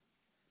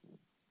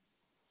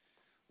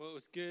Well, it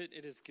was good.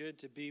 It is good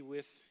to be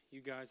with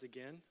you guys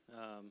again.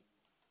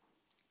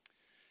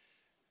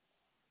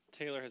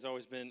 Taylor has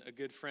always been a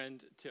good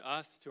friend to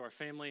us, to our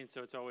family, and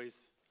so it's always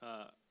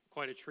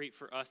quite a treat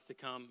for us to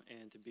come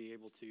and to be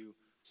able to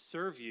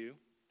serve you,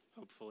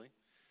 hopefully,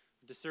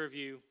 to serve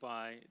you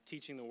by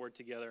teaching the Word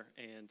together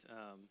and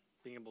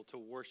being able to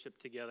worship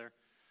together.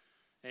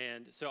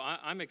 And so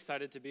I'm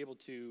excited to be able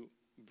to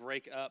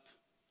break up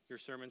your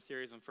sermon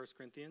series on 1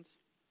 Corinthians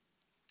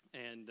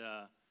and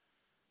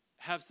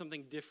have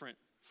something different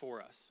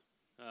for us.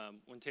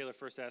 When Taylor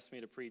first asked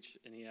me to preach,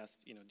 and he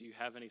asked, do you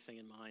have anything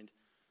in mind?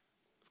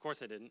 Of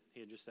course I didn't.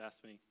 He had just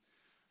asked me.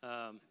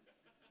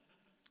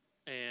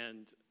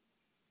 And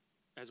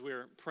as we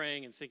were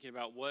praying and thinking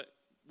about what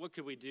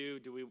could we do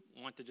we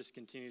want to just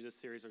continue this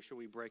series, or should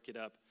we break it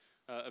up?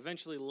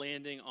 Eventually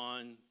landing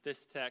on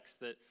this text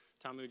that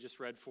Tamu just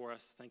read for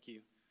us, thank you,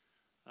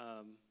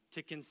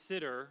 to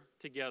consider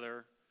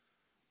together,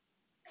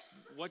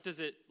 what does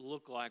it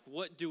look like?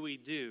 What do we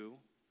do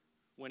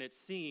when it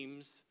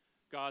seems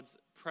God's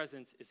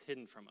presence is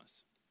hidden from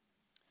us?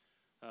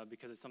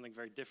 Because it's something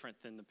very different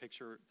than the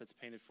picture that's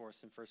painted for us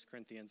in 1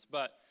 Corinthians.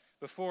 But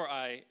before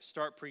I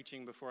start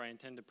preaching, before I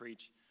intend to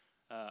preach,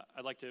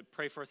 I'd like to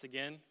pray for us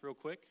again real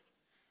quick.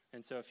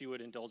 And so if you would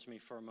indulge me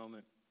for a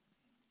moment.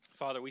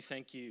 Father, we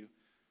thank you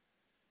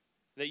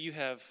that you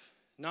have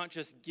not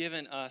just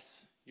given us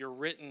your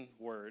written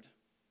word,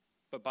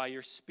 but by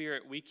your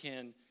Spirit we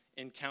can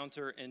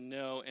encounter and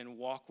know and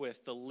walk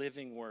with the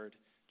living word,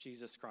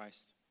 Jesus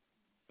Christ.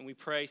 And we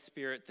pray,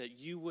 Spirit, that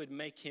you would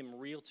make him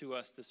real to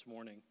us this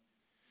morning,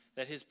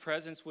 that his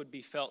presence would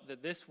be felt,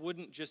 that this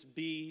wouldn't just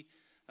be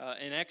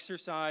an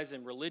exercise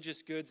in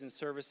religious goods and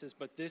services,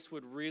 but this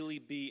would really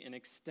be an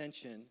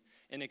extension,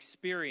 an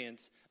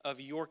experience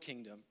of your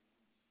kingdom.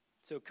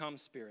 So come,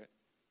 Spirit,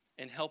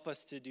 and help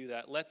us to do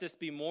that. Let this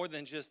be more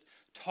than just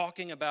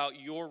talking about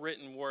your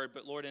written word,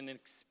 but Lord, an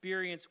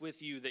experience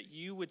with you, that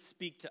you would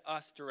speak to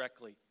us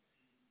directly.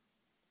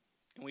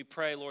 And we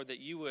pray, Lord, that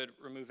you would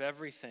remove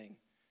everything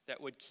that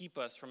would keep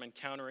us from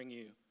encountering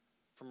you,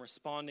 from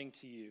responding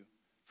to you,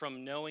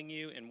 from knowing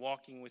you and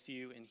walking with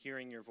you and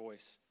hearing your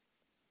voice.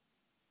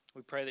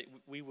 We pray that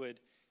we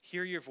would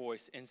hear your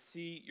voice and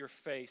see your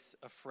face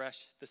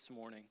afresh this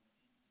morning.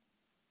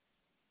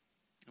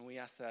 And we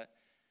ask that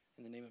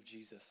in the name of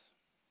Jesus.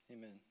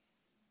 Amen.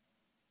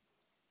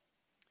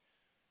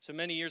 So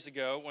many years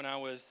ago, when I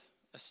was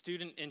a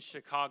student in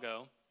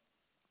Chicago,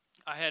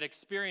 I had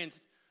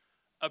experienced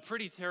a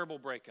pretty terrible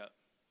breakup.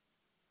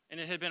 And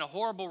it had been a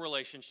horrible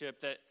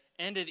relationship that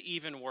ended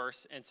even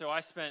worse. And so I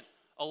spent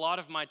a lot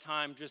of my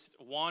time just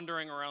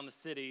wandering around the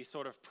city,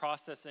 sort of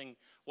processing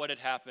what had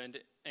happened.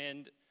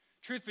 And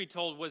truth be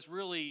told, was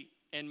really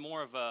in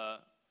more of a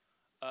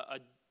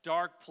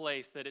dark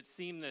place, that it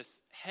seemed this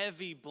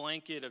heavy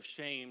blanket of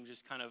shame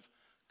just kind of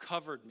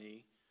covered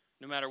me,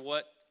 no matter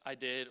what I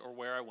did or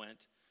where I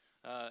went.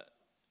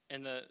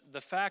 And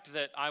the fact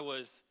that I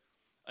was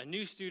a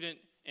new student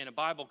in a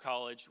Bible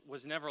college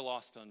was never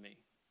lost on me.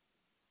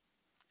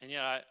 And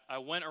yet I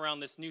went around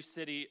this new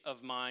city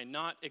of mine,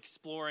 not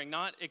exploring,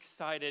 not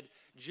excited,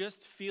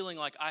 just feeling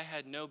like I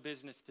had no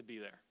business to be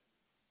there.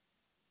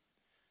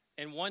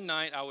 And one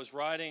night I was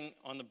riding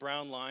on the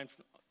Brown line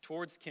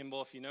towards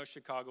Kimball. If you know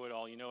Chicago at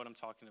all, you know what I'm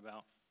talking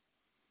about.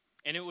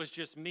 And it was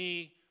just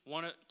me,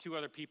 one or two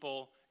other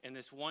people, and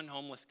this one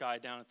homeless guy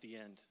down at the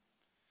end.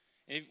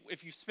 And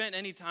if you spent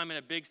any time in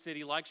a big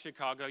city like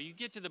Chicago, you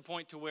get to the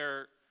point to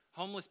where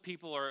homeless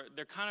people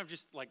they're kind of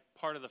just like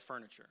part of the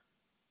furniture.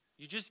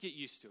 You just get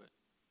used to it.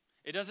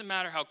 It doesn't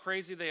matter how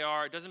crazy they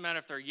are. It doesn't matter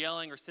if they're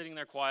yelling or sitting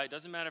there quiet. It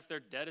doesn't matter if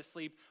they're dead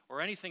asleep or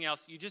anything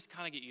else. You just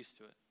kind of get used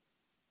to it.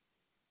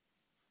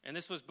 And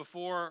this was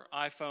before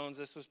iPhones.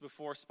 This was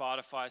before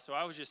Spotify. So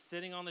I was just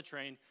sitting on the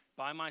train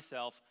by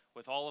myself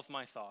with all of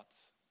my thoughts.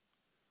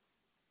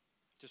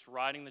 Just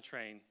riding the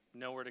train,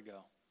 nowhere to go.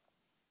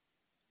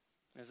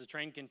 As the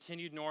train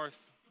continued north,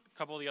 a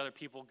couple of the other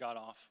people got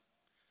off.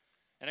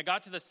 And I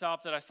got to the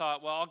stop that I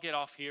thought, well, I'll get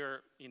off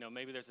here.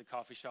 Maybe there's a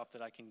coffee shop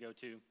that I can go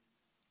to.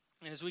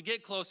 And as we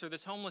get closer,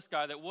 this homeless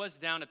guy that was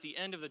down at the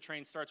end of the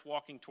train starts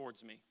walking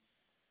towards me.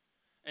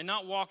 And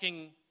not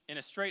walking in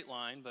a straight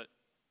line, but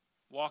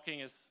walking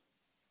as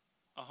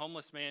a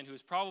homeless man who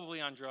is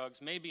probably on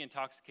drugs, maybe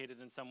intoxicated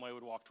in some way,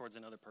 would walk towards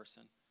another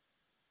person.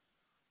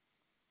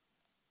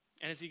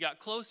 And as he got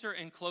closer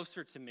and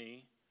closer to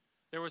me,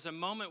 there was a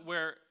moment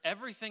where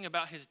everything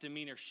about his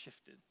demeanor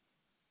shifted.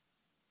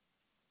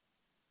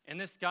 And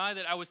this guy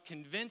that I was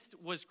convinced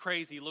was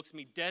crazy looks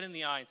me dead in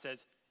the eye and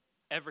says,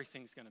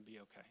 "Everything's going to be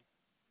okay."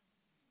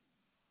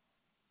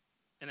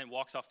 And then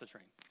walks off the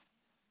train.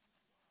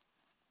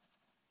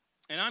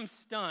 And I'm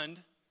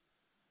stunned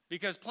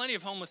because plenty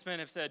of homeless men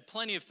have said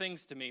plenty of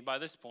things to me by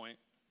this point,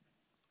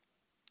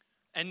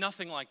 and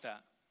nothing like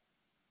that.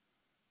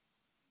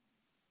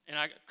 And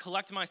I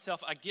collect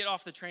myself, I get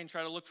off the train,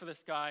 try to look for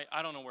this guy.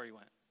 I don't know where he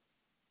went.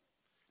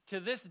 To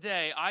this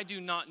day, I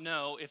do not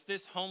know if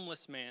this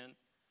homeless man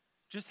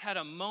just had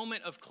a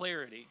moment of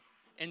clarity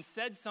and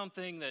said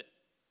something that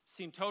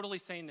seemed totally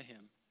sane to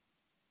him,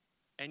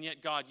 and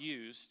yet God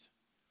used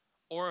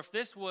or if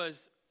this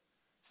was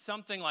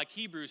something like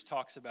Hebrews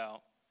talks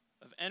about,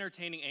 of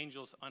entertaining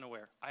angels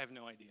unaware. I have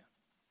no idea.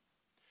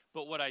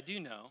 But what I do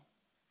know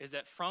is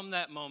that from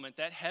that moment,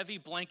 that heavy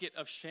blanket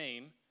of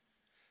shame,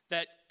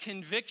 that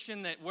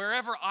conviction that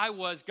wherever I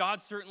was,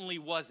 God certainly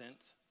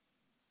wasn't,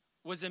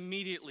 was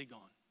immediately gone.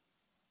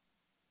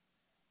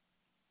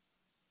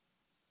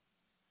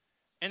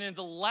 And in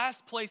the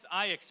last place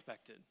I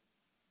expected,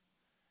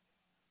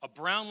 a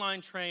brown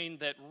line train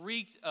that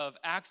reeked of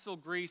axle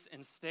grease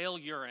and stale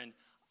urine,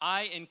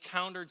 I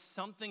encountered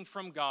something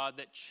from God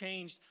that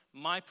changed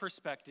my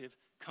perspective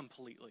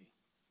completely.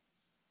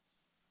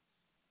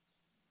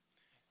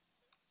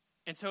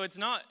 And so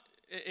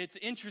it's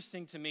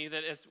interesting to me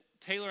that as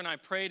Taylor and I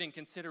prayed and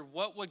considered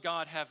what would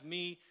God have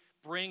me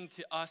bring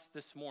to us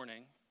this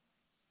morning,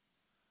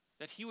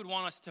 that he would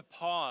want us to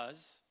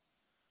pause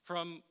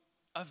from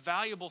a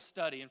valuable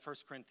study in 1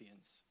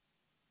 Corinthians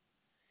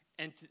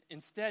and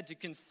instead to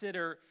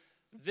consider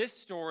this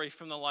story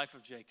from the life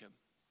of Jacob.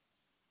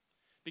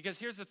 Because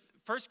here's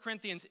 1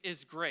 Corinthians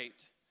is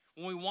great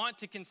when we want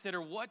to consider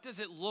what does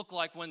it look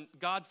like when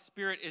God's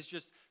Spirit is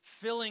just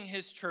filling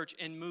his church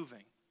and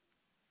moving.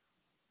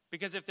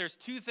 Because if there's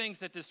two things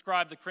that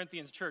describe the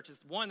Corinthians church,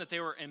 it's one, that they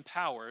were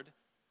empowered,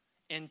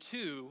 and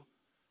two,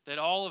 that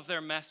all of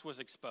their mess was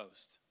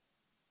exposed.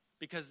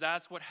 Because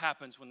that's what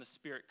happens when the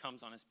Spirit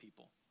comes on his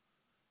people.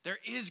 There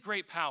is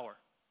great power,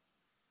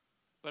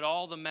 but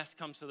all the mess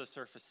comes to the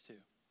surface too.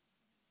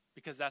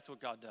 Because that's what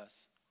God does.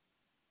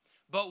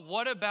 But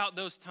what about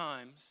those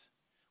times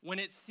when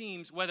it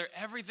seems, whether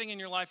everything in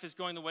your life is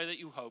going the way that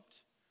you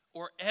hoped,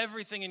 or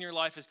everything in your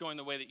life is going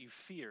the way that you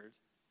feared,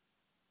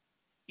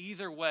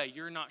 either way,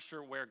 you're not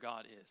sure where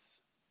God is?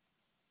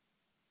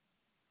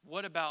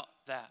 What about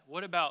that?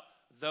 What about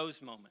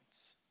those moments?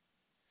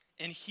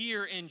 And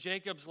here in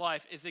Jacob's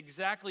life is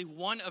exactly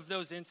one of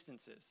those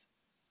instances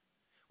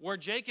where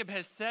Jacob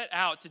has set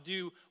out to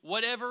do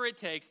whatever it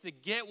takes to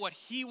get what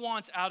he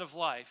wants out of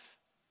life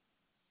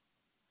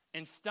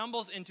and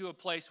stumbles into a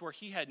place where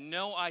he had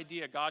no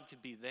idea God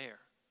could be there.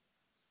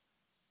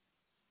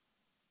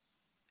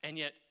 And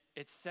yet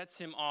it sets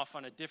him off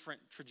on a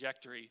different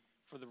trajectory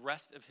for the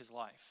rest of his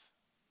life.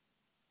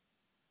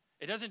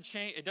 It doesn't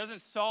change, it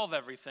doesn't solve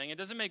everything. It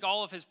doesn't make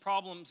all of his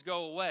problems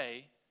go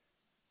away,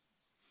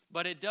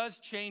 but it does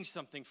change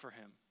something for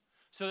him.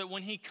 So that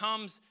when he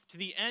comes to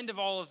the end of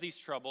all of these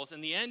troubles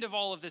and the end of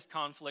all of this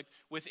conflict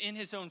within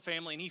his own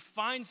family, and he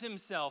finds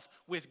himself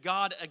with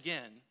God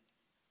again,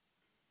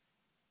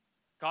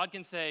 God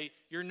can say,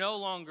 you're no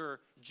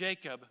longer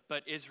Jacob,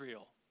 but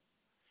Israel.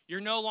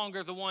 You're no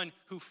longer the one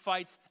who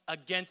fights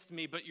against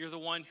me, but you're the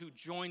one who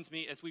joins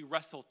me as we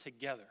wrestle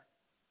together.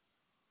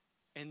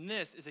 And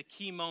this is a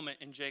key moment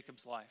in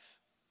Jacob's life.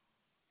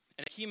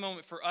 And a key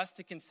moment for us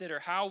to consider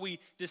how we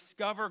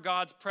discover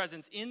God's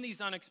presence in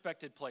these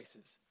unexpected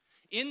places.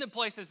 In the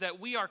places that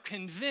we are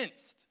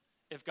convinced,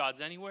 if God's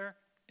anywhere,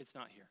 it's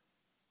not here.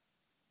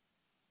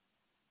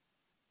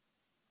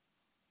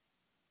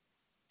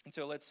 And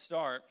so let's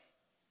start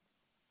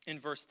in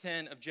verse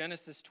 10 of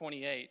Genesis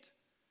 28,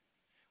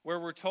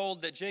 where we're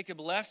told that Jacob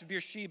left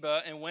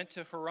Beersheba and went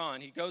to Haran.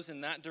 He goes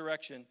in that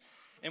direction.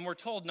 And we're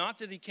told not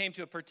that he came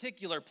to a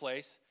particular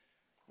place.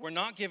 We're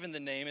not given the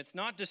name. It's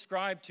not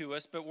described to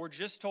us, but we're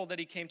just told that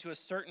he came to a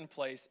certain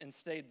place and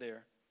stayed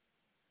there.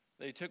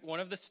 That he took one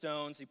of the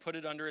stones, he put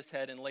it under his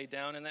head and lay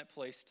down in that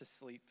place to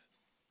sleep.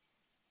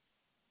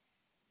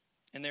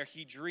 And there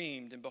he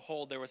dreamed, and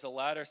behold, there was a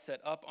ladder set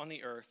up on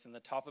the earth, and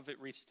the top of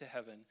it reached to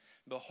heaven.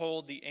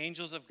 Behold, the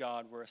angels of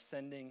God were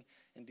ascending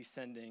and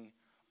descending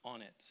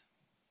on it.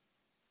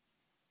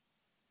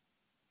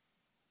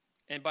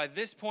 And by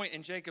this point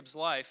in Jacob's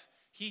life,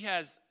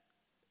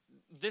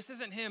 this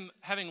isn't him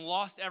having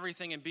lost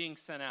everything and being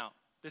sent out.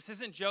 This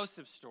isn't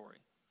Joseph's story.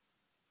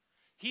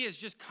 He has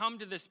just come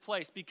to this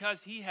place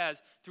because he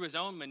has, through his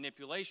own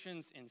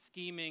manipulations and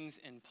schemings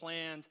and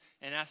plans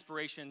and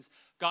aspirations,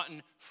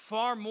 gotten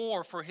far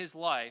more for his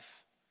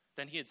life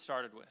than he had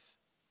started with.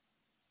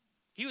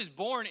 He was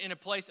born in a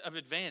place of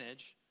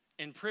advantage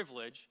and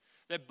privilege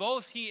that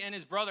both he and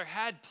his brother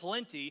had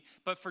plenty,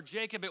 but for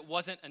Jacob it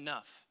wasn't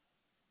enough.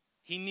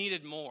 He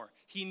needed more.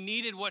 He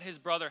needed what his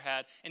brother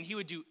had, and he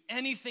would do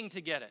anything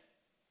to get it.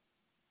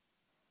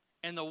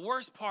 And the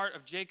worst part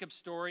of Jacob's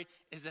story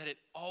is that it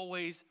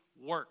always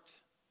worked.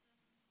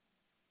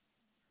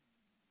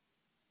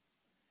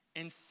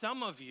 And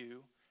some of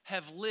you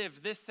have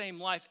lived this same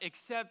life,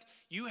 except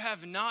you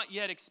have not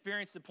yet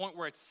experienced the point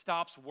where it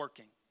stops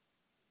working.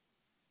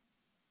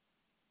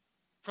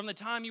 From the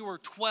time you were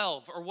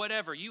 12 or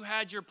whatever, you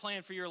had your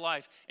plan for your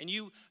life and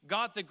you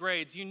got the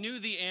grades, you knew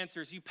the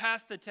answers, you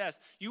passed the test,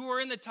 you were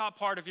in the top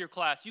part of your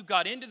class, you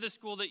got into the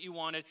school that you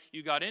wanted,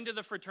 you got into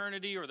the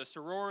fraternity or the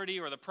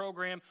sorority or the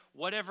program,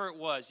 whatever it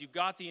was, you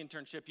got the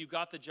internship, you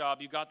got the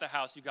job, you got the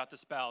house, you got the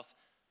spouse,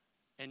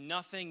 and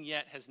nothing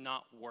yet has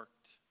not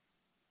worked.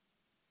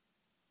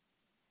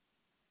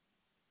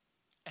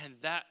 And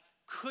that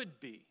could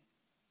be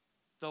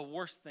the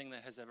worst thing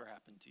that has ever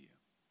happened to you.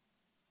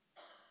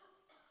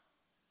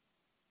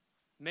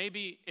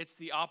 maybe it's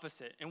the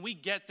opposite. And we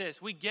get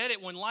this. We get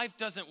it when life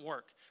doesn't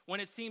work. When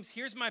it seems,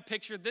 here's my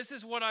picture, this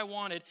is what I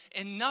wanted,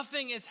 and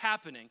nothing is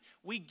happening.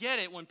 We get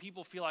it when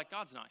people feel like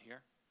God's not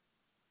here.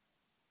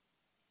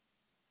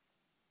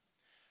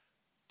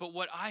 But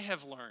what I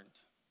have learned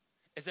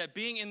is that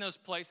being in those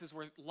places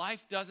where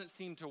life doesn't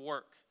seem to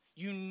work,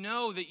 you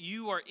know that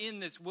you are in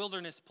this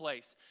wilderness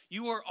place.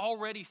 You are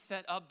already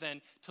set up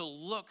then to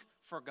look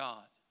for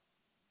God,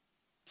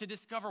 to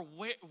discover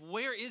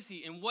where is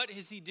he and what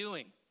is he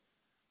doing.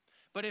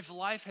 But if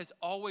life has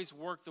always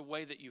worked the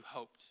way that you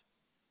hoped,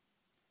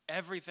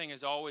 everything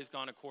has always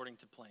gone according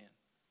to plan,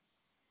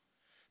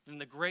 then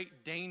the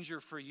great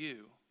danger for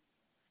you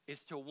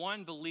is to,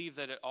 one, believe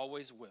that it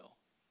always will,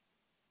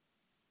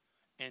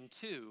 and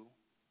two,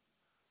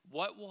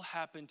 what will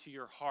happen to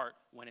your heart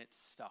when it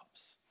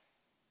stops?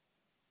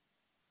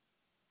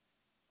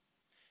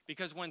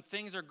 Because when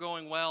things are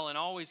going well and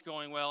always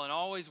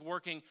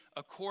working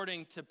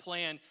according to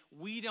plan,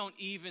 we don't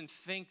even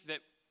think that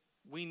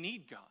we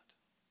need God.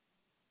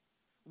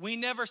 We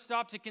never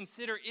stop to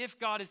consider if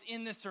God is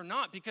in this or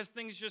not because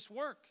things just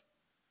work.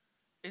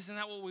 Isn't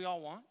that what we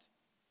all want?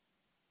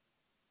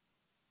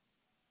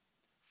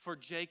 For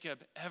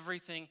Jacob,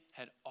 everything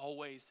had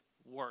always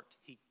worked.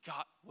 He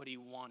got what he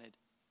wanted,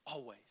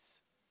 always.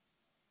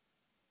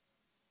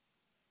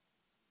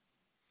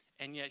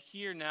 And yet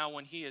here now,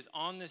 when he is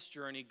on this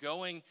journey,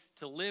 going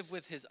to live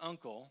with his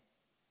uncle,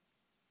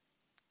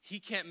 he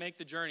can't make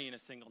the journey in a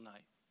single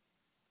night.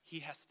 He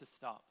has to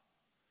stop.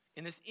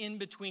 In this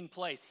in-between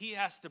place, he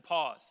has to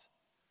pause.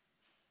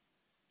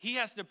 He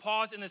has to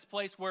pause in this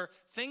place where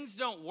things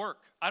don't work.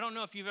 I don't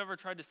know if you've ever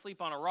tried to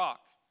sleep on a rock.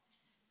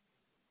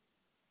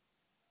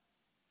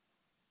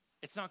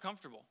 It's not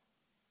comfortable.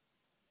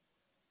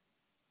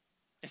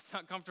 It's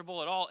not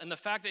comfortable at all. And the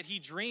fact that he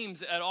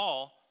dreams at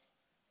all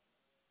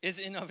is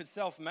in of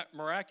itself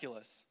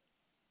miraculous.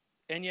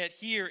 And yet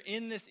here,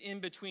 in this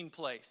in-between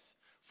place,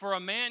 for a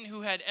man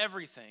who had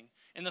everything,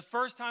 and the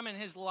first time in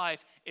his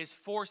life is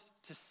forced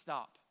to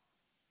stop,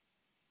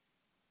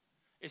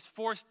 is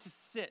forced to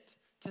sit,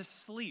 to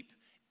sleep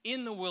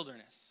in the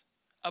wilderness,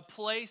 a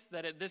place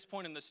that at this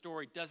point in the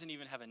story doesn't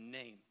even have a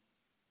name.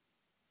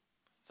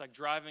 It's like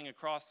driving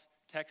across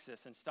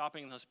Texas and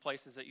stopping in those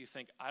places that you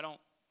think, I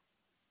don't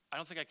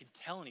think I could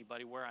tell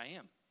anybody where I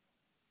am.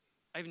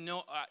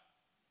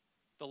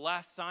 The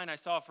last sign I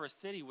saw for a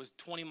city was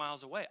 20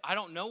 miles away. I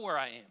don't know where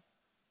I am.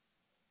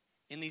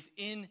 In these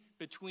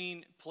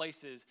in-between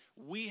places,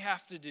 we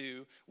have to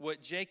do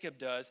what Jacob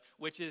does,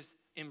 which is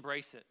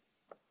embrace it.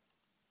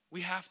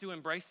 We have to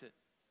embrace it.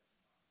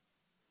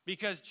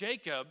 Because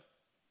Jacob,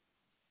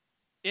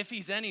 if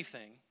he's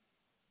anything,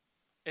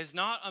 is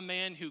not a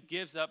man who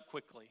gives up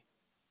quickly.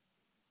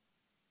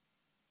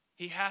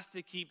 He has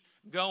to keep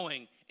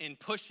going and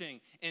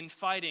pushing and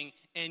fighting,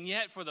 and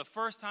yet for the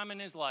first time in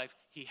his life,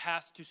 he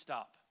has to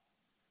stop.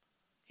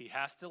 He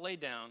has to lay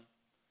down.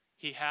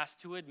 He has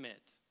to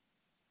admit,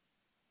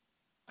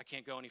 I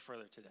can't go any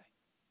further today.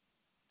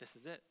 This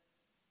is it.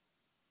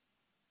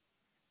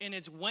 And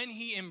it's when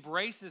he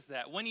embraces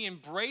that, when he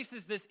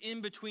embraces this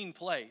in-between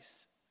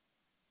place,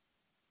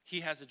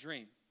 he has a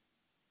dream.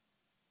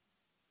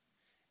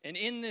 And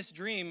in this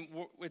dream,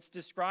 it's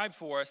described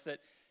for us that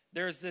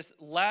there's this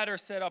ladder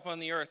set up on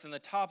the earth, and the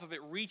top of it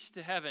reached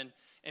to heaven.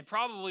 And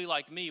probably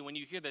like me, when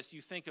you hear this,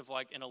 you think of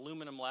like an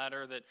aluminum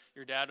ladder that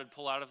your dad would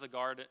pull out of the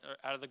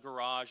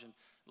garage, and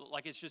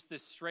like it's just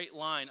this straight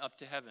line up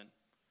to heaven.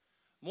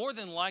 More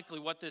than likely,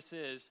 what this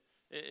is,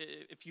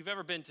 if you've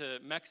ever been to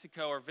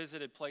Mexico or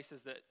visited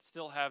places that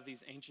still have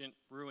these ancient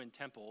ruined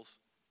temples,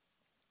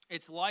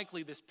 it's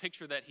likely this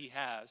picture that he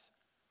has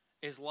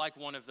is like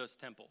one of those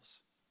temples,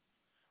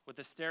 with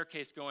the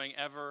staircase going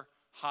ever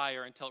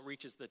higher until it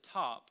reaches the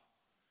top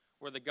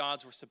where the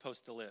gods were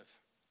supposed to live.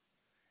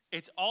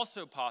 It's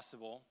also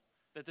possible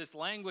that this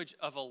language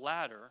of a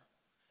ladder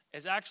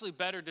is actually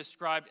better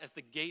described as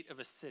the gate of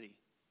a city.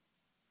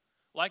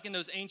 Like in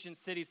those ancient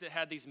cities that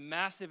had these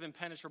massive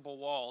impenetrable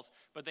walls,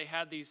 but they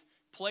had these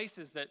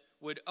places that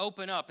would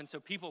open up, and so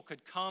people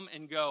could come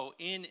and go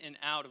in and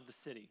out of the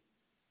city.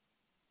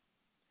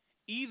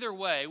 Either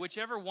way,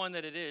 whichever one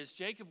that it is,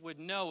 Jacob would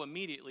know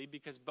immediately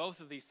because both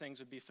of these things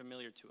would be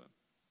familiar to him.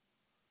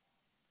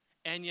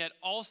 And yet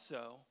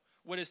also,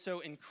 what is so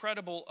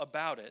incredible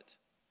about it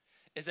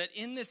is that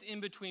in this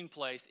in-between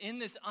place, in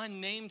this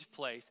unnamed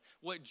place,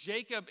 what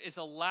Jacob is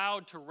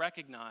allowed to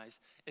recognize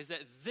is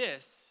that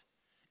this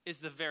is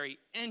the very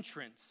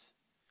entrance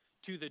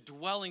to the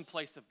dwelling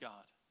place of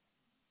God.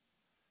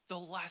 The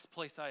last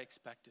place I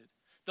expected,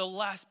 the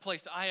last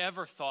place I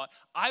ever thought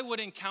I would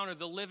encounter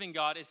the living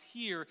God is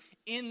here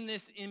in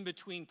this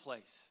in-between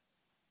place.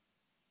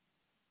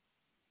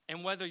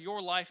 And whether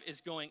your life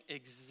is going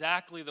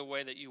exactly the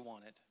way that you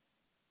want it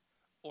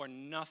or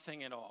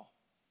nothing at all,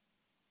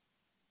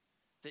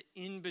 the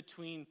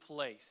in-between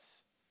place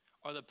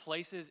are the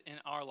places in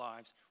our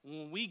lives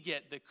when we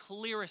get the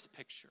clearest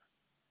picture,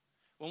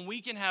 when we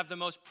can have the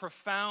most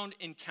profound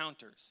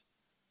encounters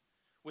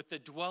with the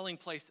dwelling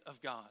place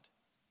of God,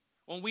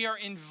 when we are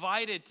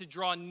invited to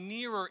draw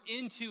nearer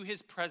into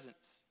his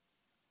presence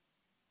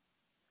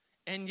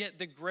And yet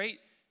the great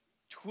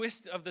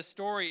twist of the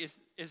story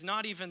is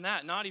not even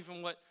that, not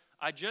even what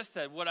I just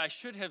said. What I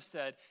should have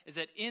said is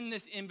that in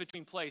this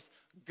in-between place,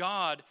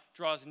 God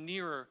draws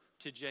nearer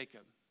to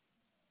Jacob.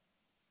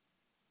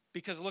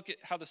 Because look at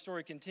how the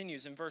story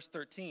continues in verse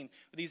 13.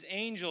 These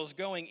angels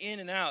going in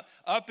and out,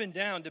 up and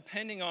down,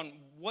 depending on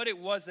what it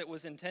was that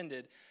was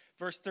intended.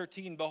 Verse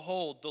 13,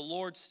 behold, the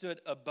Lord stood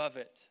above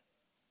it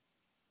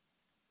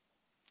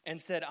and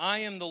said, I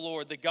am the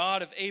Lord, the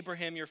God of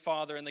Abraham your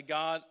father, and the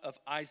God of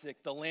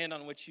Isaac. The land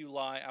on which you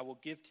lie I will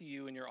give to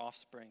you and your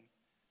offspring.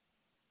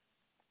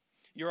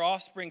 Your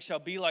offspring shall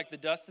be like the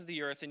dust of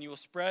the earth, and you will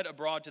spread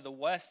abroad to the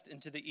west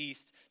and to the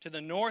east, to the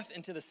north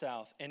and to the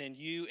south. And in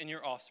you and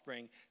your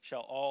offspring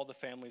shall all the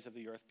families of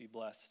the earth be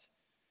blessed.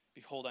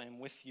 Behold, I am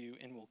with you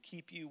and will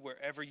keep you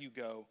wherever you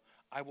go.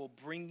 I will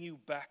bring you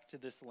back to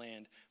this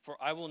land, for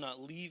I will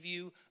not leave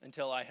you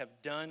until I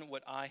have done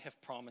what I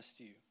have promised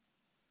you.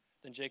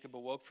 Then Jacob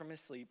awoke from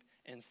his sleep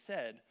and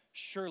said,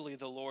 surely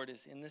the Lord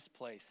is in this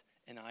place,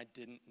 and I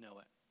didn't know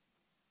it.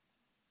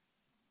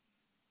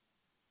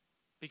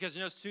 Because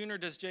no sooner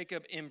does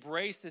Jacob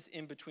embrace this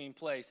in-between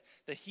place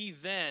that he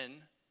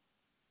then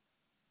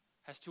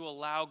has to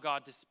allow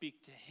God to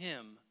speak to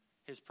him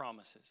his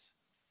promises.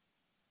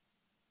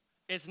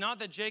 It's not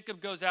that Jacob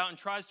goes out and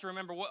tries to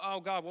remember,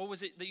 God, what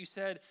was it that you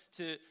said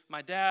to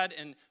my dad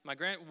and my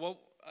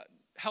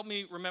help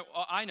me remember.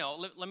 I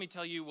know, let me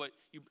tell you what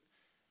you...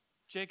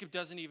 Jacob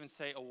doesn't even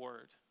say a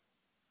word.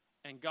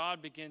 And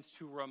God begins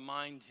to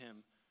remind him,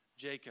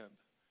 Jacob,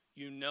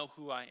 you know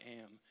who I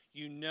am.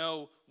 You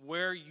know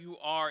where you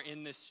are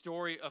in this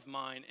story of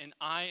mine. And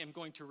I am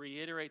going to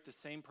reiterate the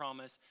same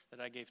promise that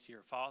I gave to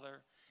your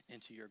father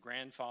and to your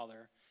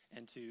grandfather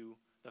and to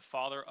the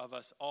father of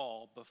us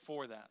all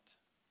before that.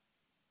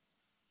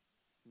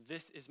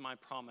 This is my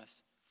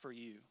promise for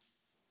you.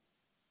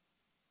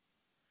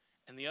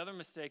 And the other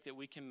mistake that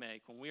we can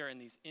make when we are in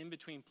these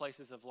in-between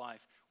places of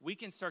life, we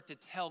can start to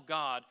tell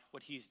God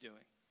what he's doing.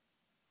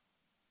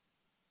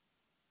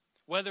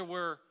 Whether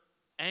we're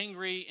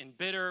angry and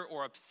bitter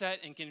or upset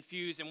and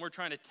confused and we're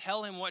trying to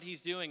tell him what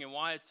he's doing and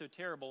why it's so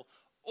terrible,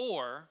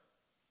 or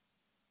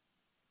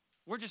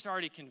we're just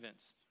already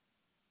convinced.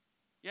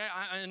 Yeah,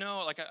 I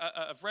know, like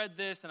I've read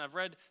this and I've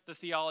read the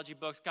theology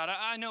books. God,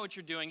 I know what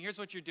you're doing. Here's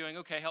what you're doing.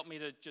 Okay, help me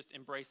to just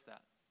embrace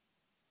that.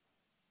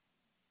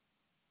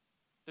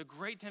 The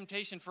great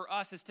temptation for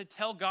us is to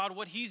tell God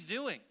what he's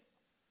doing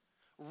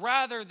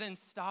rather than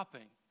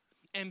stopping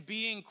and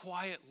being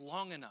quiet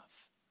long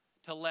enough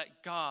to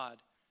let God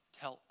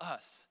tell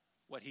us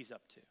what he's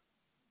up to.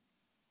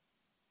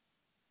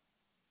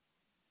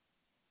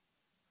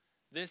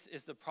 This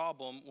is the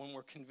problem when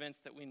we're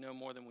convinced that we know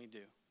more than we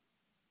do,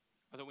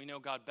 or that we know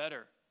God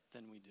better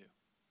than we do.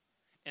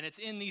 And it's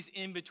in these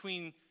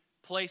in-between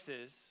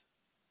places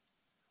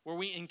where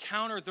we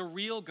encounter the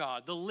real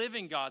God, the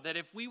living God, that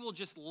if we will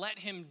just let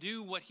him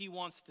do what he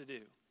wants to do,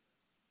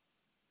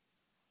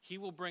 he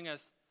will bring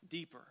us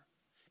deeper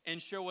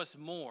and show us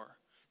more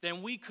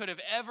than we could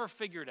have ever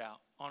figured out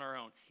on our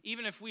own.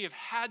 Even if we have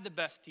had the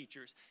best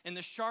teachers and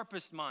the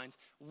sharpest minds,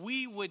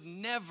 we would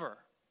never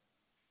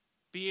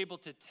be able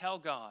to tell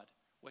God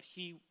what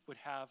he would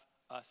have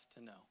us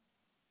to know.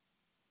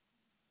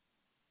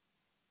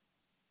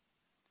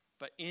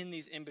 But in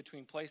these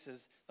in-between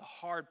places, the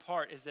hard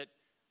part is that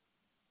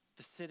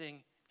the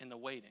sitting and the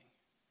waiting.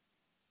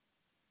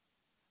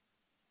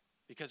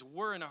 Because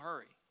we're in a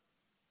hurry.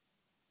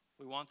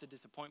 We want the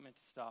disappointment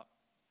to stop.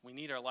 We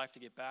need our life to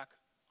get back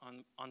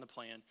on the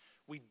plan.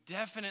 We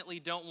definitely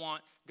don't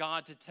want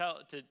God to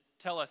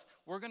tell us,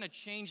 we're going to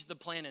change the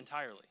plan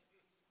entirely.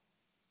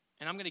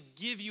 And I'm going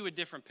to give you a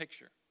different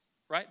picture,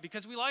 right?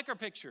 Because we like our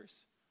pictures.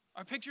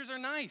 Our pictures are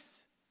nice.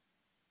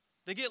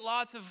 They get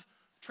lots of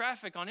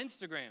traffic on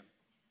Instagram.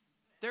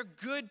 They're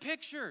good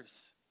pictures.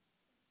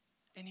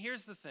 And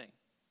here's the thing.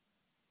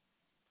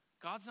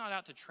 God's not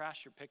out to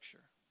trash your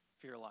picture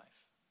for your life.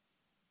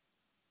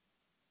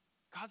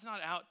 God's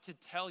not out to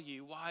tell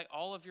you why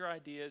all of your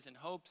ideas and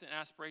hopes and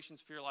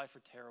aspirations for your life are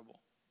terrible.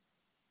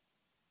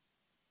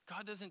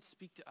 God doesn't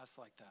speak to us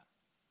like that.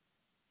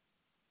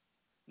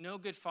 No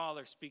good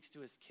father speaks to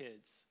his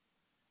kids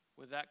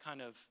with that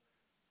kind of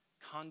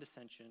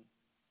condescension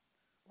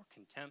or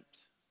contempt.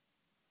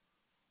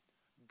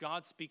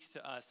 God speaks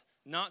to us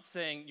not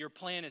saying your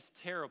plan is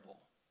terrible.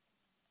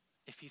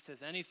 If he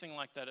says anything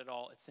like that at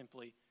all, it's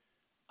simply,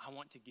 I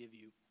want to give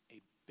you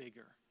a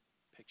bigger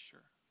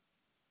picture,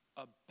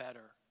 a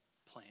better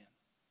plan.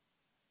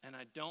 And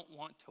I don't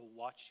want to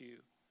watch you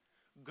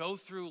go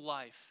through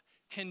life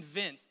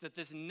convinced that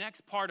this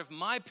next part of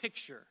my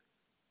picture,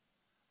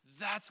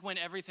 that's when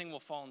everything will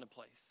fall into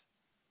place.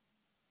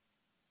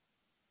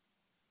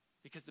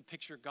 Because the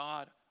picture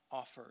God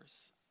offers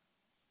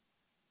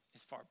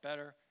is far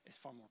better, is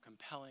far more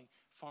compelling,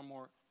 far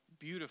more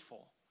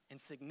beautiful and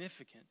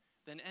significant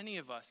than any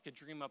of us could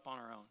dream up on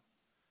our own.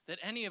 That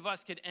any of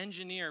us could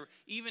engineer,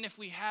 even if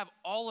we have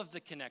all of the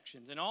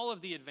connections and all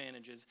of the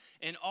advantages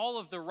and all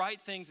of the right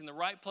things in the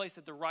right place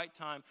at the right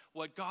time.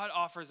 What God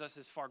offers us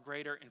is far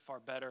greater and far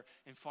better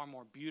and far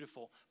more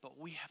beautiful. But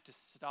we have to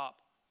stop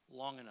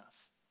long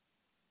enough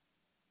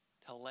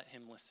to let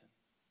him listen,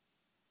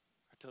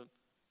 or to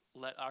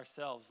let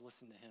ourselves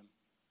listen to him.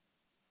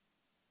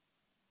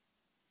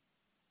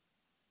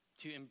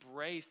 To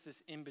embrace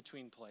this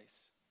in-between place.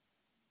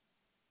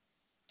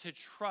 To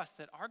trust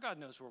that our God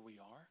knows where we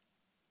are.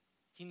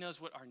 He knows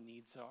what our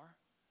needs are.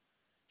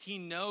 He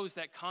knows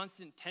that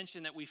constant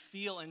tension that we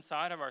feel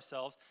inside of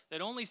ourselves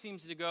that only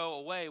seems to go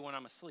away when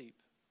I'm asleep.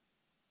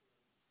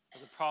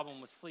 But the problem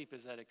with sleep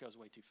is that it goes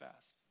way too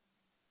fast.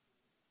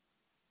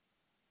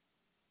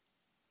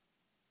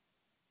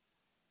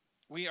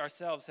 We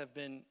ourselves have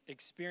been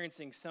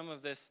experiencing some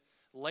of this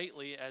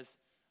lately as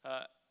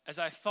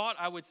I thought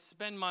I would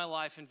spend my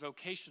life in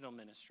vocational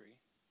ministry.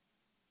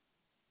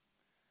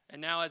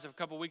 And now, as of a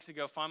couple weeks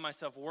ago, find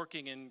myself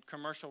working in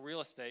commercial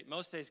real estate.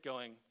 Most days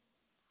going,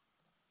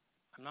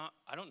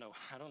 I don't know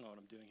what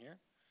I'm doing here.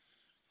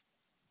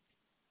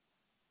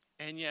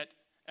 And yet,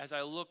 as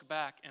I look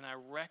back and I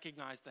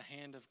recognize the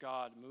hand of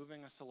God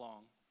moving us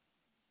along,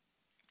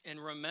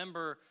 and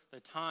remember the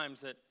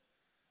times that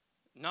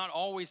not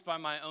always by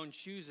my own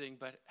choosing,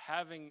 but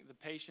having the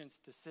patience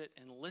to sit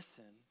and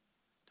listen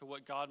to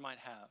what God might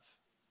have.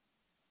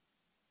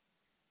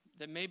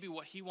 That maybe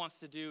what he wants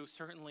to do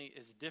certainly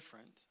is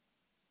different,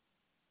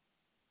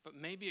 but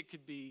maybe it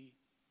could be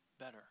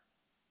better.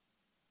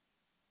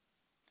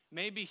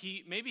 Maybe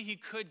he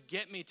could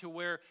get me to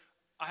where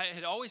I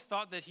had always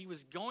thought that he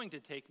was going to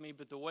take me,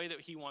 but the way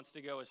that he wants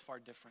to go is far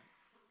different.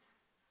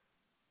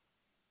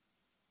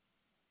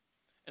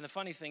 And the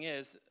funny thing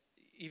is,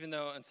 even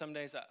though on some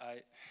days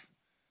I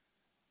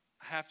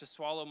have to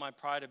swallow my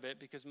pride a bit,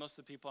 because most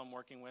of the people I'm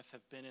working with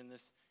have been in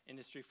this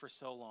industry for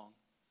so long.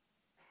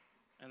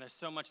 And there's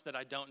so much that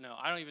I don't know.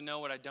 I don't even know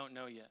what I don't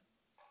know yet.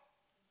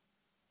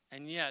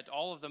 And yet,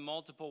 all of the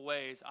multiple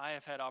ways I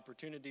have had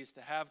opportunities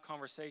to have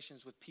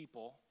conversations with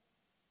people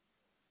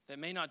that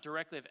may not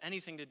directly have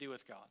anything to do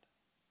with God,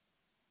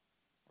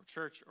 or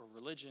church, or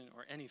religion,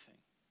 or anything.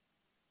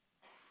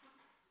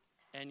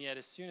 And yet,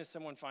 as soon as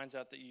someone finds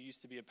out that you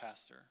used to be a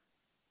pastor,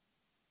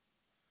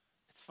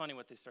 it's funny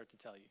what they start to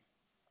tell you.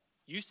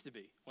 Used to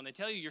be. When they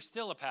tell you you're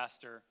still a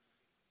pastor,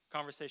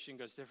 conversation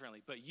goes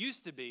differently. But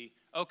used to be,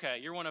 okay,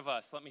 you're one of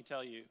us, let me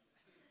tell you.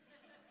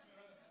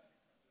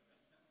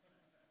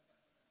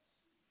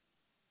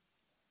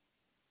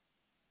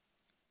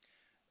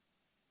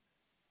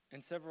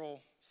 And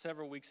several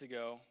weeks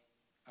ago,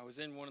 I was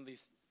in one of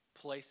these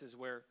places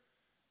where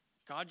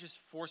God just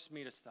forced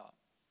me to stop,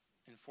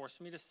 and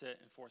forced me to sit,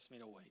 and forced me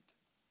to wait.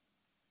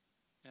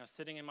 And I was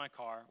sitting in my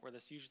car, where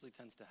this usually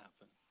tends to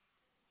happen.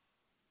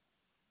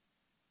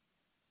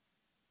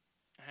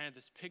 I had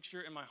this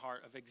picture in my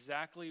heart of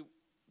exactly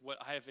what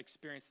I have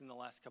experienced in the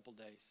last couple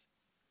days.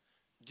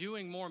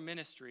 Doing more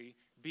ministry,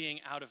 being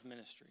out of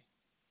ministry.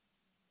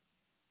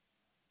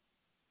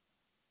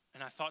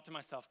 And I thought to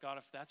myself, God,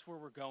 if that's where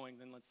we're going,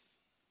 then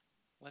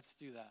let's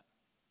do that.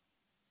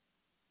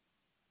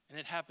 And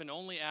it happened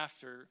only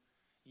after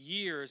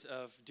years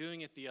of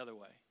doing it the other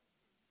way.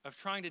 Of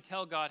trying to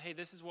tell God, hey,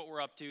 this is what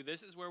we're up to.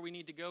 This is where we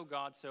need to go,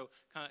 God. So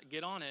kind of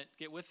get on it,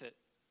 get with it.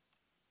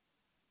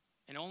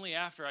 And only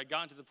after I'd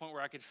gotten to the point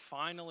where I could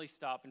finally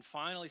stop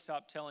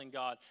telling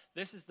God,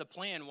 this is the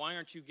plan, why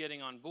aren't you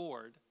getting on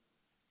board?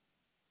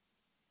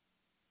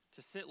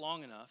 To sit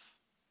long enough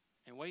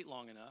and wait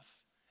long enough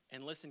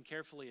and listen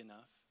carefully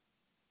enough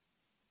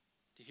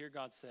to hear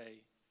God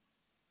say,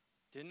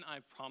 didn't I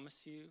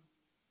promise you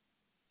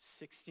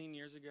 16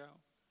 years ago,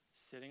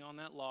 sitting on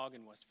that log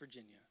in West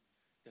Virginia,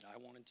 that I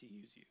wanted to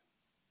use you?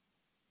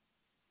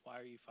 Why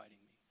are you fighting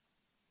me?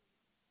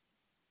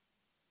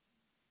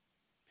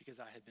 Because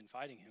I had been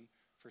fighting him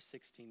for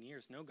 16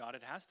 years. No, God,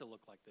 it has to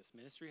look like this.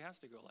 Ministry has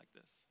to go like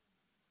this.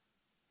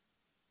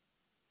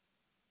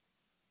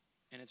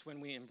 And it's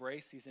when we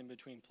embrace these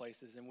in-between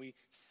places and we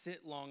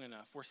sit long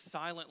enough, we're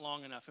silent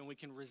long enough, and we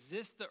can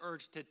resist the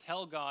urge to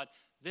tell God,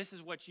 this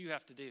is what you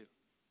have to do.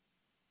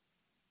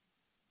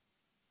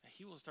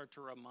 He will start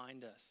to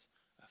remind us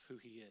of who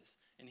he is.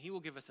 And he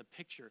will give us a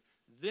picture.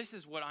 This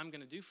is what I'm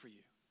going to do for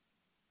you.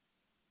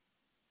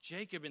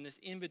 Jacob, in this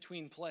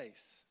in-between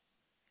place,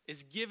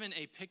 is given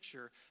a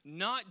picture,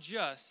 not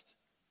just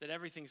that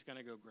everything's going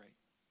to go great.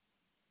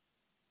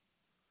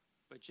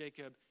 But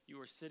Jacob,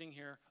 you are sitting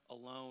here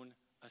alone,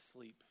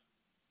 asleep.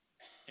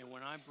 And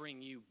when I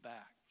bring you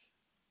back,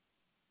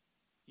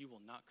 you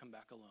will not come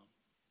back alone.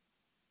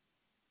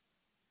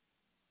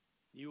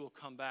 You will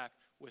come back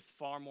with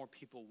far more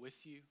people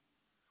with you,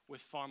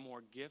 with far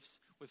more gifts,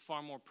 with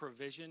far more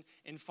provision,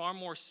 and far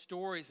more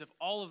stories of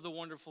all of the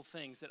wonderful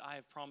things that I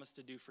have promised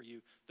to do for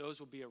you. Those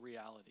will be a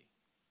reality.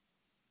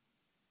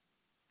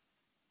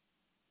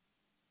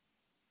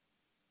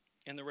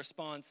 And the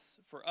response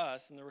for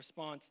us and the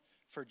response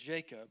for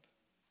Jacob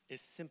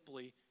is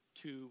simply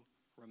to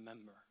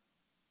remember.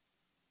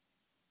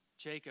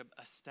 Jacob,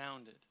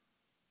 astounded,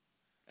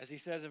 as he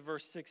says in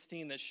verse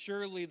 16, that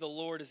surely the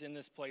Lord is in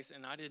this place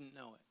and I didn't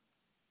know it.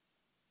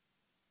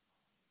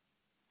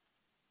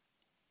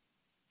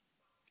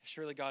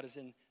 Surely God is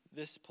in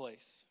this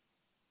place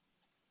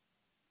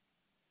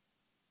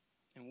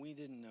and we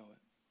didn't know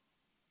it.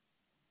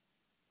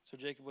 So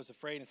Jacob was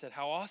afraid and said,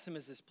 "How awesome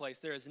is this place?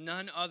 There is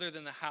none other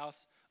than the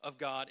house of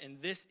God, and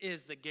this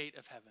is the gate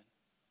of heaven."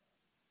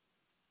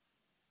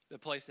 The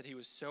place that he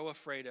was so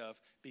afraid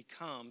of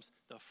becomes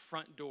the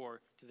front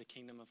door to the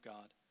kingdom of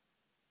God.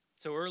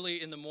 So early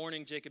in the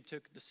morning, Jacob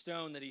took the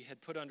stone that he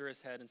had put under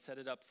his head and set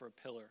it up for a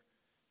pillar.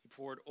 He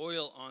poured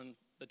oil on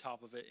the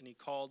top of it, and he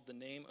called the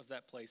name of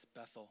that place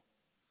Bethel.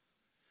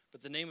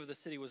 But the name of the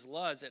city was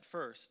Luz at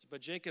first.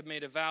 But Jacob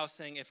made a vow,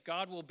 saying, "If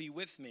God will be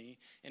with me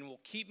and will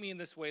keep me in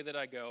this way that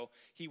I go,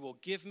 he will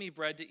give me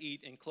bread to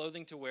eat and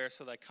clothing to wear,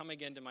 so that I come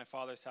again to my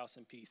father's house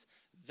in peace.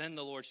 Then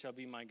the Lord shall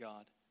be my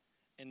God.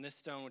 And this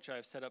stone which I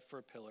have set up for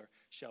a pillar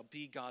shall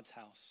be God's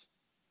house.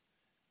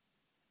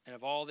 And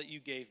of all that you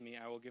gave me,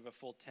 I will give a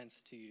full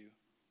tenth to you."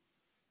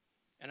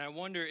 And I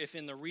wonder if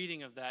in the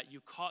reading of that,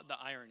 you caught the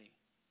irony.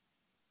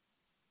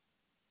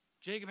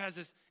 Jacob has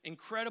this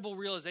incredible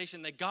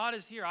realization that God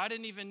is here. I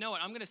didn't even know it.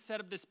 I'm going to set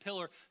up this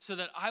pillar so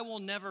that I will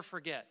never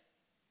forget.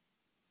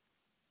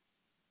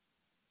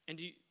 And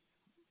do you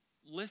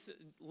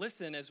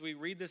listen as we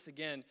read this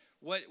again,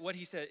 what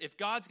he said. If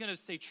God's going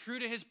to stay true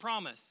to his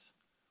promise,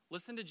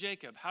 listen to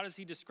Jacob. How does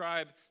he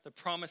describe the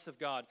promise of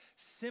God?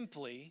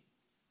 Simply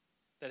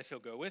that if he'll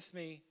go with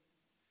me,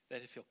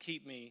 that if he'll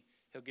keep me,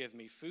 he'll give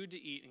me food to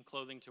eat and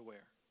clothing to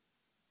wear.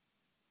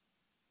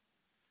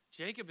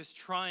 Jacob is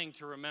trying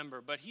to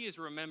remember, but he is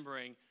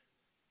remembering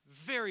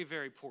very,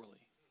 very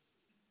poorly.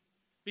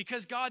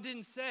 Because God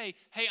didn't say,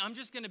 "Hey, I'm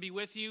just going to be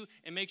with you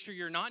and make sure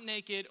you're not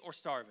naked or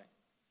starving."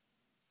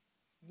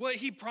 What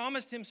he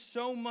promised him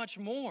so much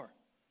more.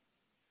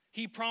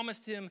 He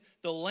promised him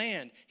the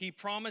land. He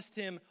promised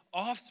him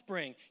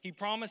offspring. He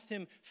promised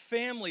him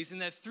families,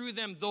 and that through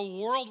them the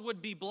world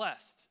would be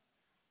blessed.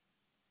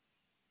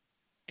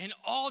 And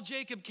all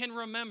Jacob can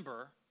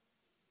remember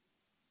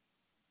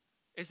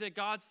is that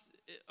God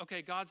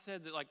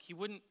said that he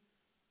wouldn't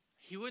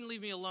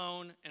leave me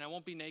alone, and I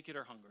won't be naked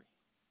or hungry.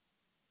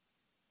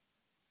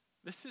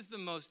 This is the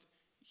most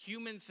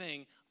human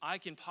thing I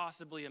can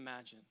possibly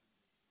imagine.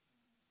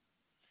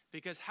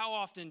 Because how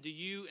often do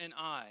you and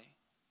I,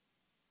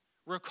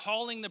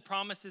 recalling the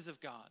promises of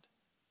God,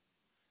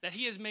 that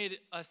he has made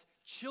us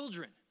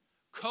children,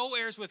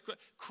 co-heirs with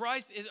Christ.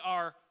 Christ is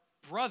our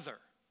brother.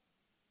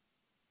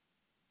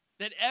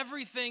 That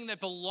everything that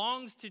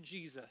belongs to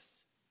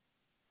Jesus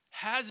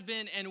has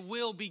been and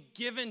will be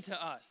given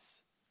to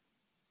us.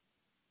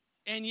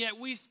 And yet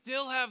we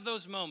still have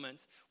those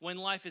moments when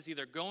life is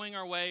either going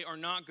our way or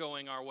not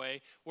going our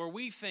way, where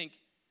we think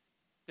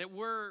that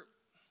we're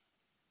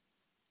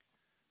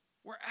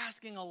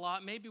asking a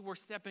lot. Maybe we're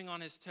stepping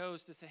on his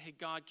toes to say, "Hey,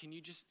 God, can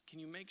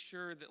you make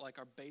sure that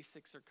our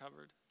basics are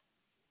covered?"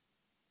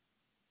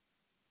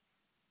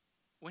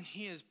 When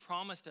he has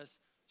promised us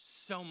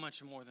so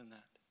much more than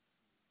that.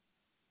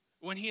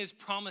 When he has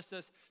promised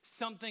us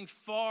something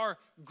far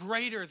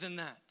greater than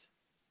that.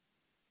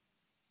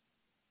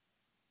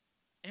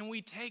 And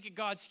we take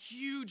God's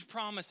huge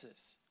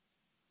promises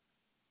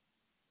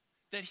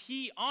that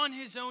he, on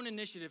his own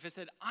initiative, has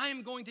said, "I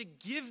am going to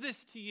give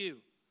this to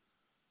you."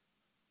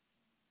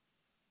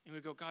 And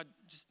we go, "God,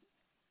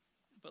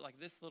 but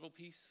this little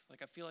piece,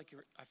 I feel like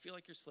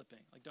you're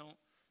slipping. Don't,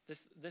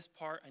 this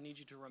part, I need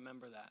you to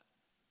remember that."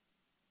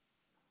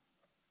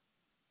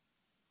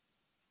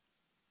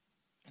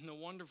 And the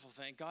wonderful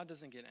thing, God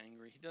doesn't get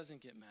angry. He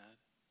doesn't get mad.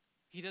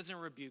 He doesn't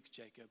rebuke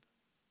Jacob.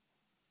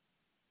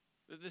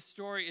 This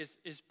story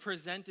is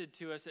presented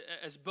to us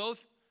as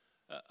both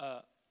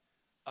a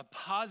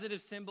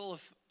positive symbol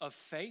of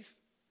faith,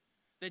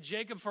 that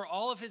Jacob, for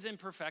all of his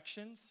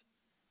imperfections,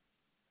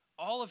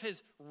 all of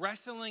his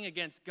wrestling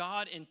against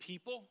God and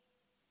people,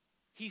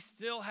 he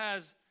still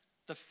has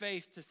the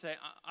faith to say,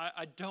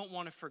 I don't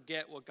want to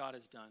forget what God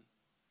has done.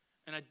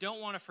 And I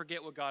don't want to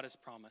forget what God has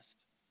promised.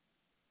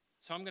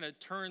 So I'm going to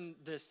turn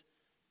this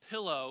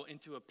pillow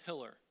into a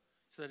pillar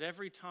so that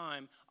every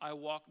time I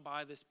walk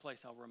by this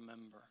place, I'll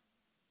remember.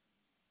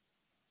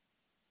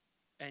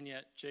 And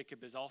yet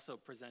Jacob is also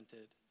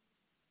presented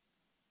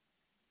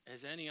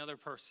as any other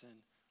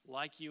person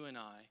like you and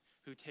I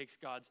who takes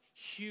God's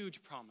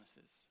huge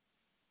promises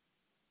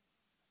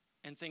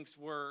and thinks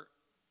we're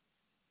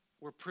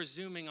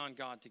presuming on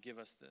God to give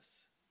us this.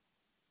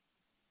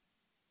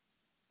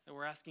 That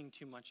we're asking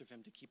too much of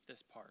him to keep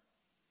this part.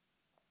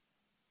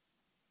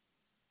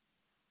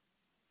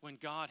 When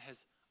God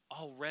has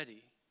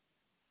already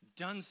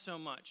done so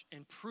much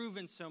and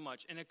proven so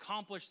much and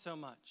accomplished so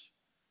much.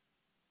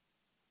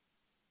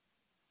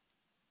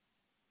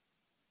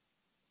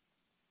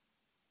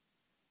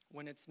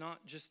 When it's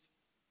not just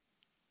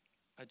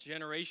a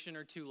generation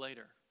or two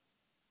later,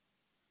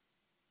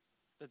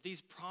 that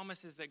these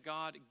promises that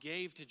God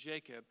gave to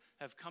Jacob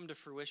have come to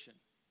fruition.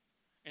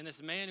 And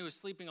this man who was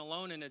sleeping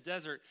alone in a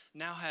desert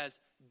now has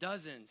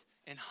dozens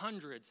and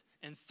hundreds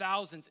and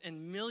thousands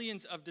and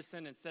millions of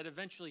descendants that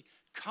eventually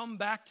come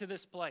back to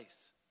this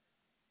place.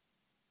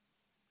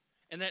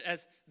 And that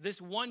as this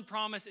one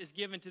promise is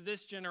given to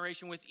this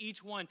generation, with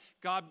each one,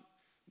 God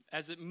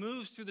as it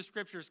moves through the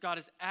scriptures, God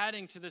is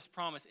adding to this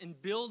promise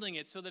and building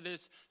it so that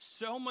it's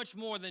so much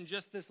more than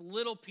just this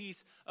little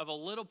piece of a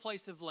little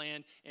place of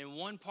land in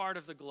one part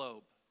of the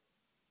globe.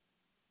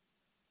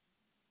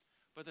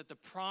 But that the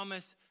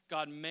promise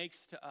God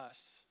makes to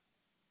us,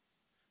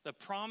 the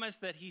promise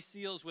that he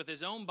seals with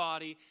his own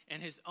body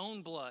and his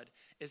own blood,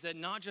 is that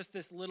not just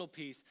this little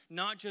piece,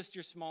 not just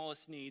your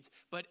smallest needs,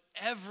 but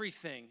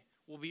everything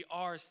will be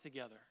ours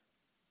together.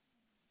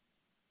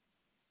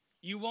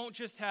 You won't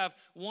just have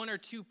one or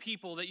two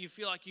people that you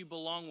feel like you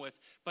belong with,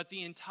 but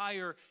the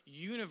entire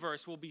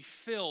universe will be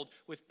filled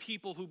with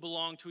people who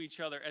belong to each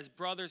other as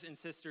brothers and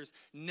sisters,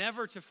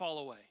 never to fall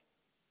away.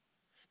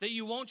 That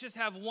you won't just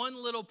have one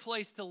little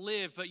place to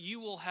live, but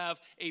you will have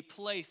a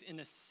place in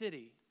a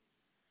city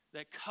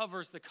that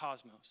covers the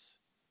cosmos.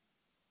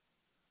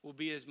 Will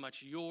be as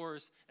much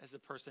yours as the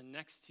person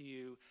next to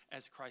you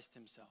as Christ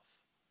himself.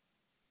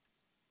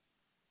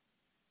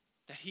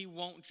 That he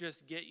won't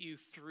just get you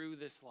through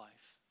this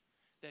life,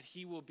 that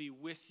he will be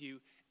with you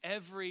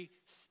every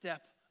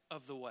step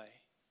of the way.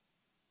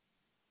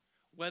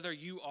 Whether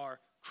you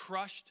are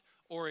crushed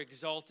or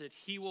exalted,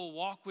 he will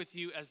walk with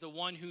you as the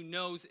one who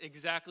knows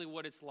exactly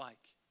what it's like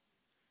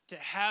to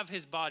have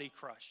his body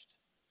crushed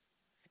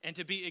and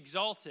to be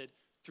exalted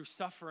through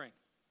suffering.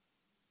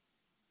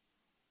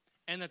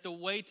 And that the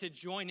way to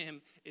join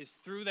him is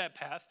through that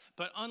path,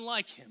 but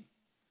unlike him,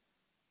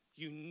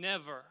 you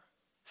never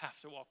have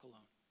to walk alone.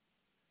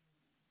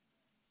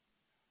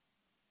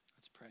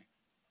 Let's pray.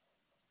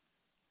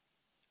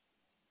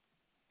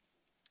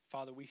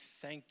 Father, we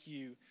thank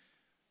you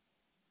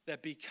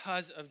that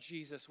because of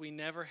Jesus, we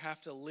never have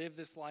to live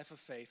this life of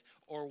faith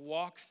or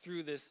walk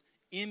through this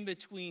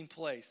in-between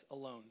place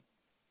alone.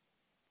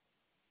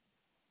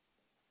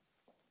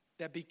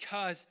 That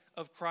because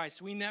of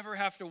Christ, we never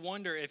have to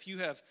wonder if you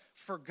have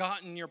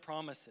forgotten your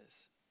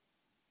promises.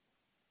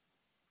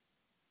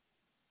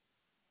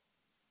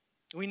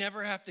 We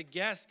never have to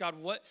guess, God,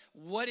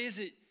 what is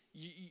it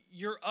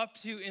you're up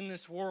to in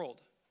this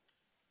world?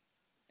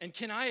 And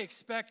can I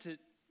expect it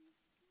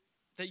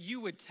that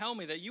you would tell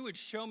me, that you would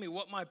show me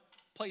what my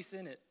place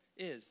in it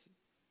is?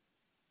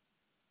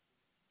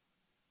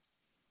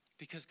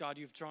 Because, God,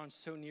 you've drawn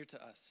so near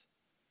to us.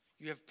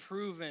 You have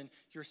proven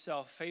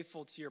yourself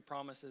faithful to your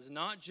promises,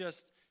 not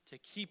just to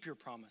keep your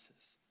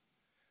promises,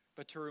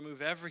 but to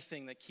remove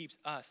everything that keeps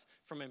us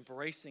from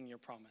embracing your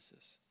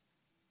promises.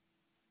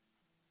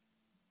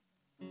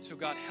 So,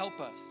 God, help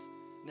us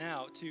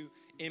now to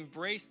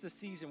embrace the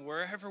season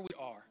wherever we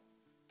are.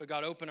 But,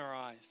 God, open our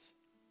eyes.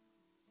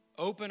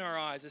 Open our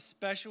eyes,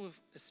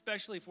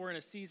 especially if we're in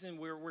a season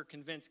where we're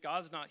convinced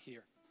God's not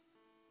here.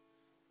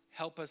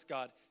 Help us,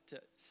 God, to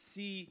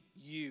see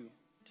you,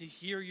 to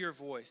hear your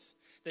voice,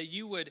 that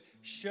you would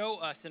show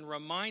us and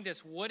remind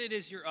us what it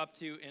is you're up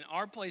to in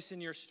our place in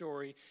your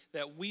story,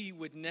 that we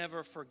would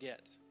never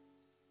forget.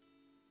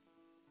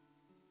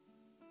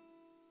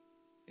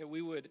 That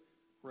we would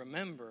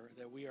remember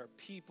that we are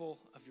people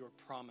of your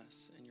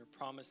promise, and your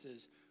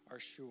promises are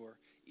sure.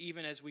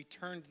 Even as we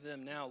turn to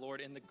them now,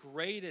 Lord, in the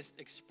greatest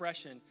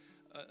expression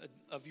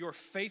of your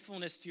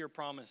faithfulness to your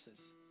promises,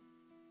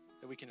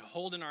 that we can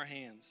hold in our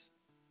hands,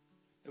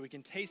 that we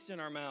can taste in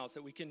our mouths,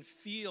 that we can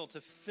feel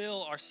to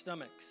fill our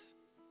stomachs.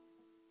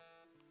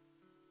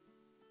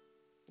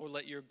 Lord,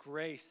 let your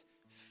grace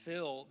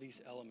fill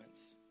these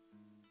elements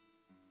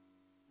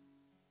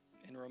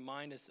and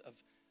remind us of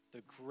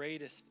the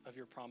greatest of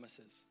your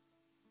promises,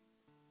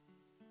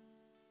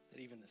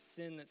 that even the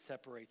sin that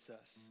separates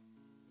us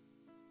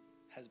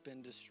has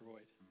been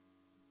destroyed.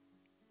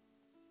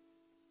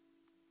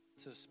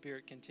 So,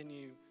 Spirit,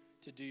 continue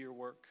to do your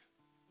work.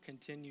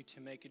 Continue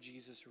to make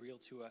Jesus real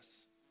to us.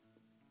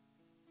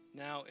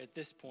 Now, at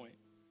this point,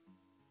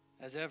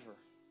 as ever,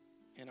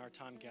 in our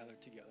time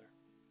gathered together.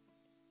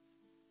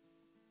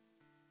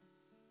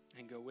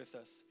 And go with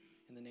us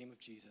in the name of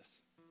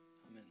Jesus.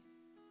 Amen.